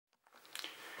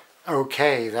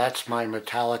Okay, that's my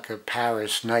Metallica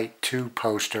Paris Night 2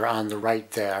 poster on the right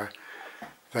there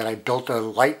that I built a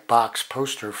Lightbox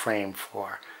poster frame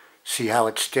for. See how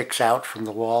it sticks out from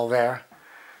the wall there?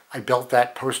 I built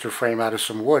that poster frame out of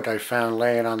some wood I found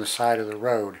laying on the side of the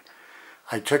road.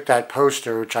 I took that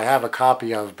poster, which I have a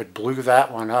copy of, but blew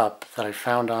that one up that I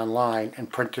found online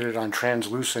and printed it on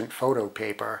translucent photo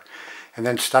paper and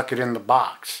then stuck it in the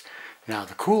box. Now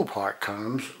the cool part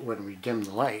comes when we dim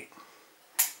the light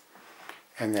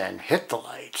and then hit the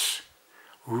lights.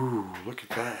 Ooh, look at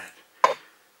that.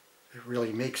 It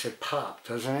really makes it pop,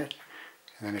 doesn't it?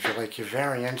 And then if you like your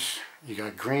variants, you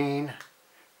got green,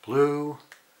 blue,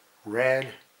 red.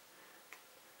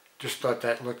 Just thought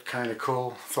that looked kind of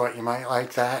cool. Thought you might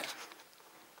like that.